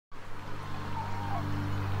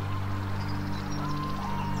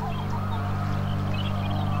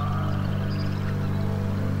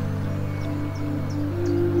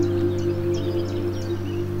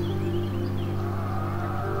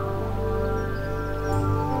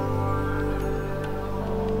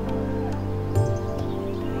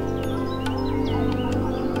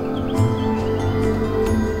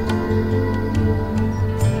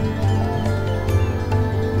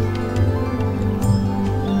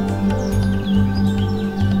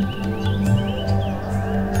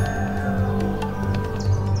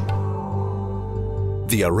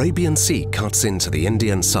The Arabian Sea cuts into the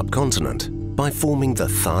Indian subcontinent by forming the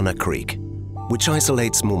Thane Creek, which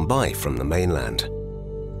isolates Mumbai from the mainland.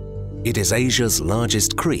 It is Asia's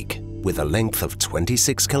largest creek with a length of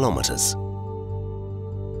 26 kilometers.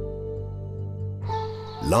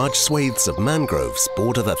 Large swathes of mangroves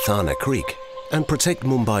border the Thane Creek and protect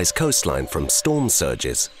Mumbai's coastline from storm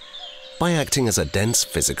surges by acting as a dense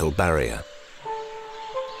physical barrier.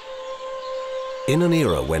 In an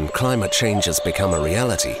era when climate change has become a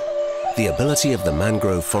reality, the ability of the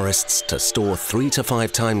mangrove forests to store 3 to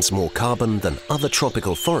 5 times more carbon than other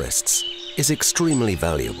tropical forests is extremely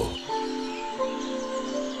valuable.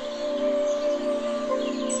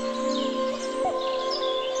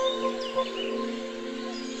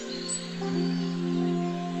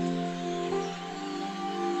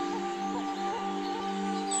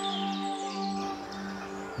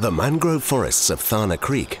 The mangrove forests of Thane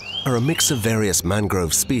Creek are a mix of various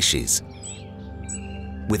mangrove species,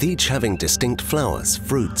 with each having distinct flowers,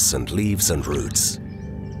 fruits, and leaves and roots.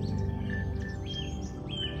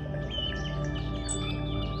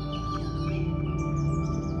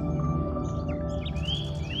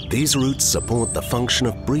 These roots support the function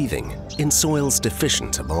of breathing in soils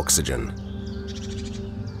deficient of oxygen.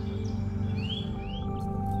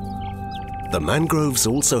 The mangroves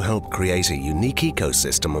also help create a unique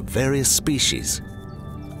ecosystem of various species,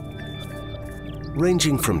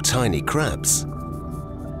 ranging from tiny crabs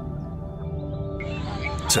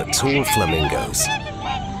to tall flamingos.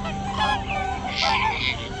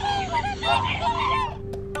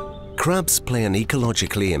 Crabs play an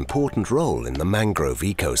ecologically important role in the mangrove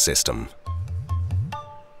ecosystem.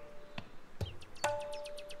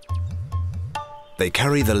 They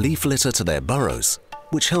carry the leaf litter to their burrows,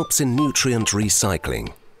 which helps in nutrient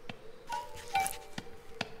recycling.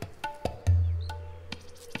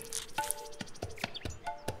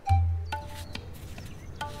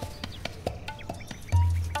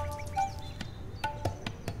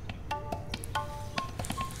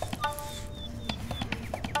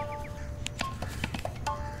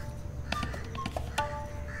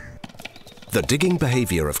 The digging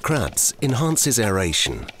behavior of crabs enhances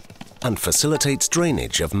aeration and facilitates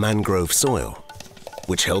drainage of mangrove soil,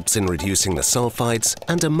 which helps in reducing the sulfides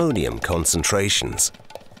and ammonium concentrations.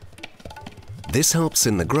 This helps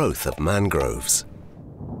in the growth of mangroves.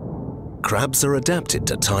 Crabs are adapted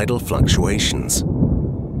to tidal fluctuations.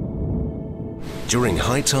 During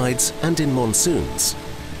high tides and in monsoons,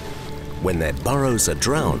 when their burrows are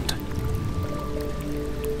drowned,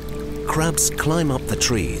 crabs climb up the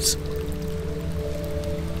trees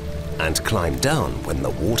and climb down when the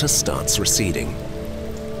water starts receding.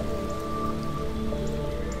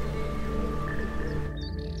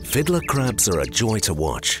 Fiddler crabs are a joy to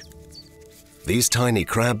watch. These tiny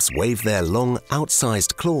crabs wave their long,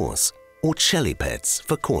 outsized claws, or chelipeds,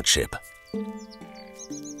 for courtship.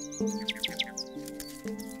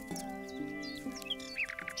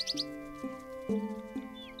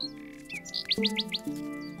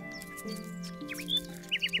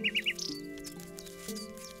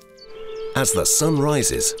 As the sun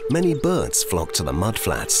rises, many birds flock to the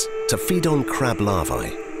mudflats to feed on crab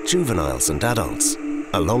larvae, juveniles and adults,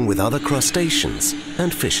 along with other crustaceans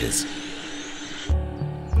and fishes.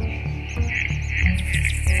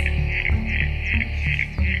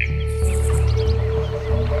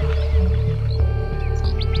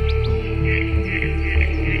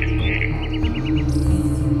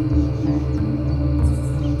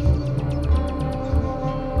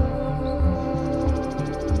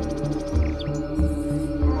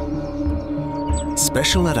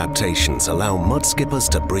 Special adaptations allow mudskippers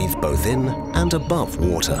to breathe both in and above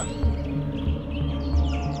water.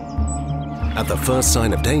 At the first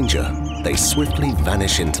sign of danger, they swiftly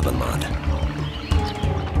vanish into the mud.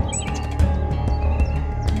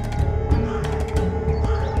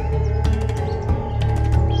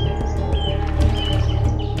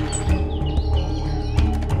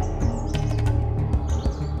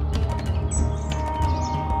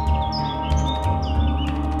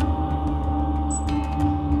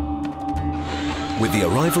 With the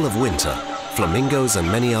arrival of winter, flamingos and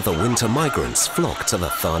many other winter migrants flock to the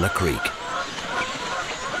Thane Creek.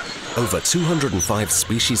 Over 205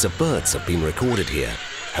 species of birds have been recorded here,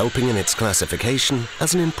 helping in its classification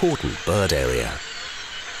as an important bird area.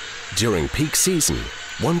 During peak season,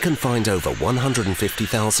 one can find over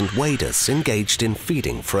 150,000 waders engaged in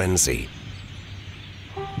feeding frenzy.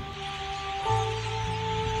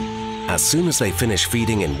 As soon as they finish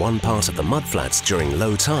feeding in one part of the mudflats during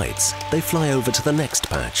low tides, they fly over to the next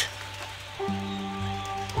patch.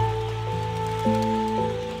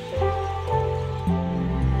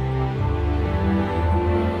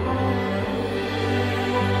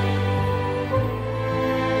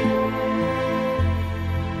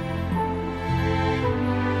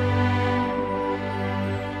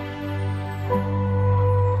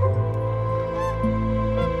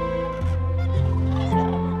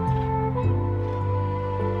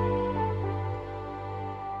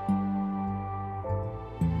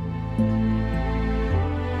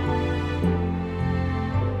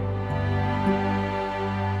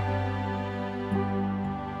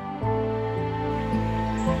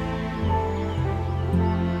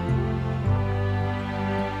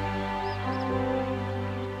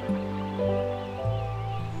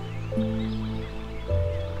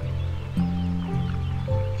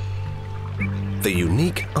 The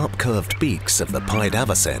unique up-curved beaks of the pied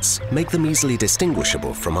avocets make them easily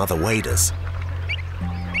distinguishable from other waders.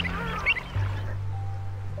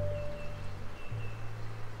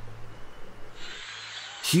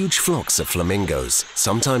 Huge flocks of flamingos,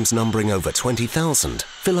 sometimes numbering over 20,000,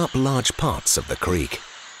 fill up large parts of the creek.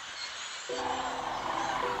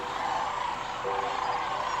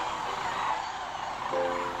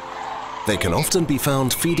 They can often be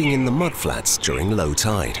found feeding in the mudflats during low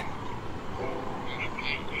tide.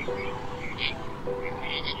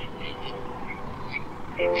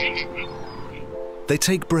 They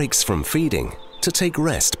take breaks from feeding to take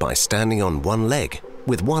rest by standing on one leg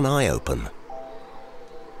with one eye open.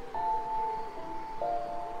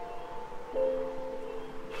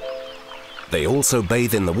 They also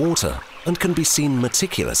bathe in the water and can be seen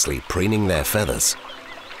meticulously preening their feathers.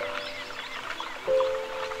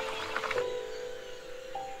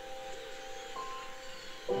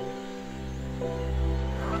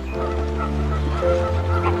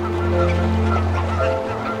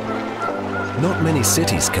 Not many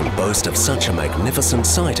cities can boast of such a magnificent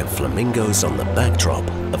sight of flamingos on the backdrop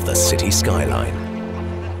of the city skyline.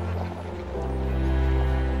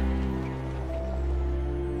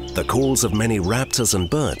 The calls of many raptors and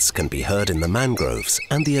birds can be heard in the mangroves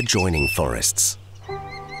and the adjoining forests.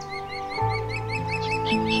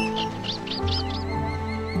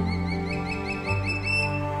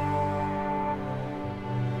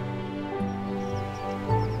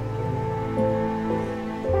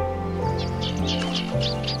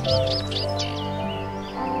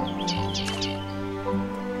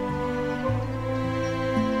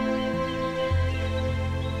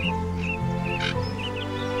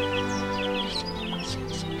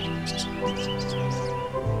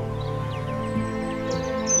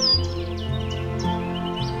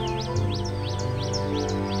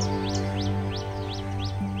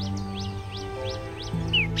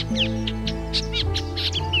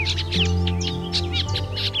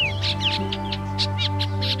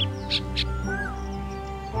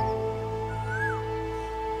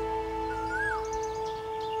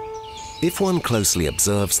 If one closely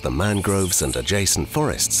observes the mangroves and adjacent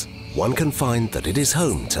forests, one can find that it is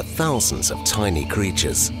home to thousands of tiny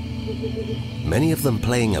creatures, many of them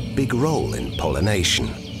playing a big role in pollination.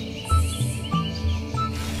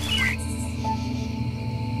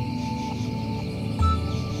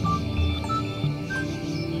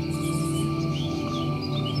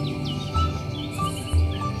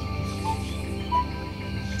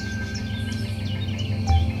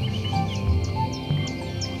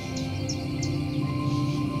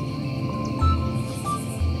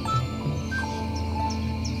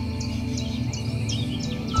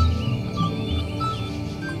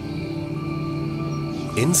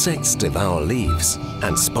 Insects devour leaves,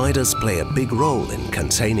 and spiders play a big role in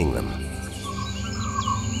containing them.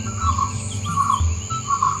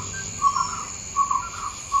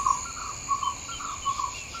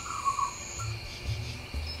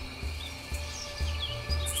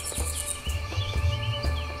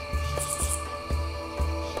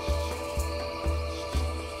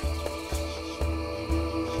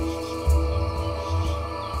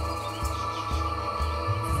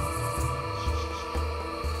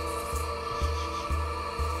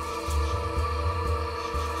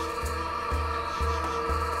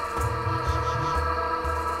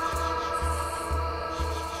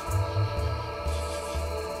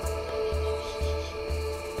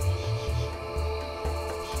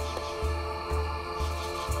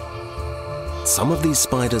 Some of these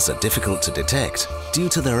spiders are difficult to detect due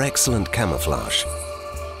to their excellent camouflage.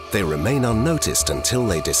 They remain unnoticed until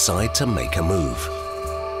they decide to make a move.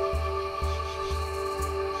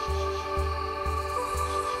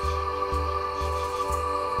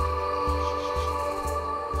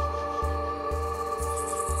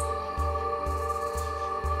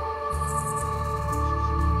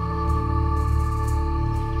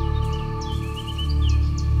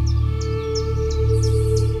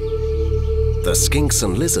 The skinks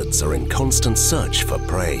and lizards are in constant search for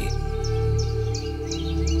prey.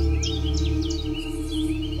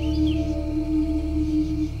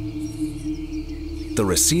 The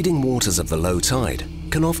receding waters of the low tide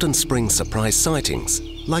can often spring surprise sightings,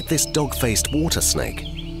 like this dog-faced water snake,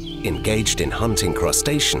 engaged in hunting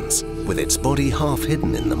crustaceans with its body half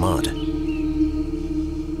hidden in the mud.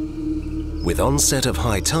 With onset of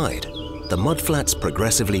high tide, the mudflats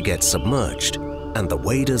progressively get submerged and the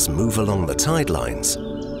waders move along the tide lines,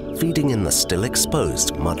 feeding in the still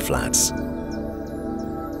exposed mudflats.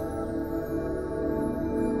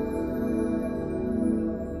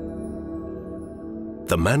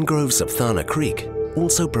 The mangroves of Thane Creek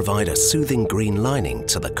also provide a soothing green lining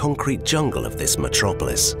to the concrete jungle of this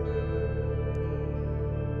metropolis.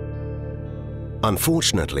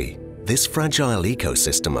 Unfortunately, this fragile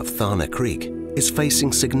ecosystem of Thane Creek is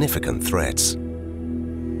facing significant threats.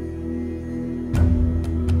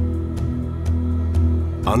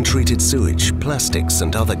 Untreated sewage, plastics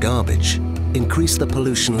and other garbage increase the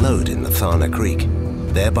pollution load in the Thane Creek,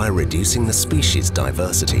 thereby reducing the species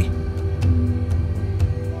diversity.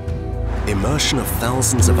 Immersion of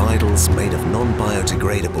thousands of idols made of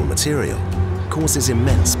non-biodegradable material causes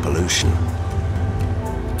immense pollution.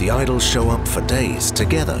 The idols show up for days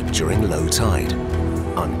together during low tide,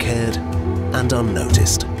 uncared and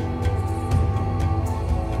unnoticed.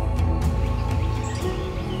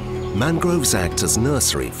 Mangroves act as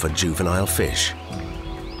nursery for juvenile fish.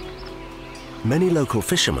 Many local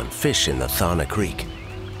fishermen fish in the Thane Creek.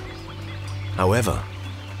 However,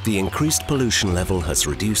 the increased pollution level has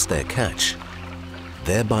reduced their catch,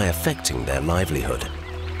 thereby affecting their livelihood.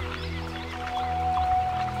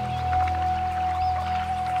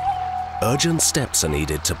 Urgent steps are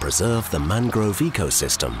needed to preserve the mangrove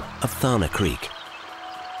ecosystem of Thane Creek.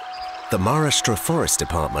 The Maharashtra Forest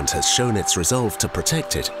Department has shown its resolve to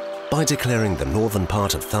protect it by declaring the northern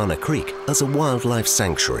part of Thane Creek as a wildlife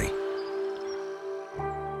sanctuary.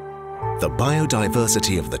 The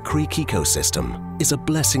biodiversity of the creek ecosystem is a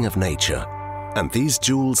blessing of nature, and these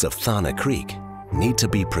jewels of Thane Creek need to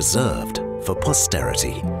be preserved for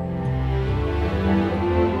posterity.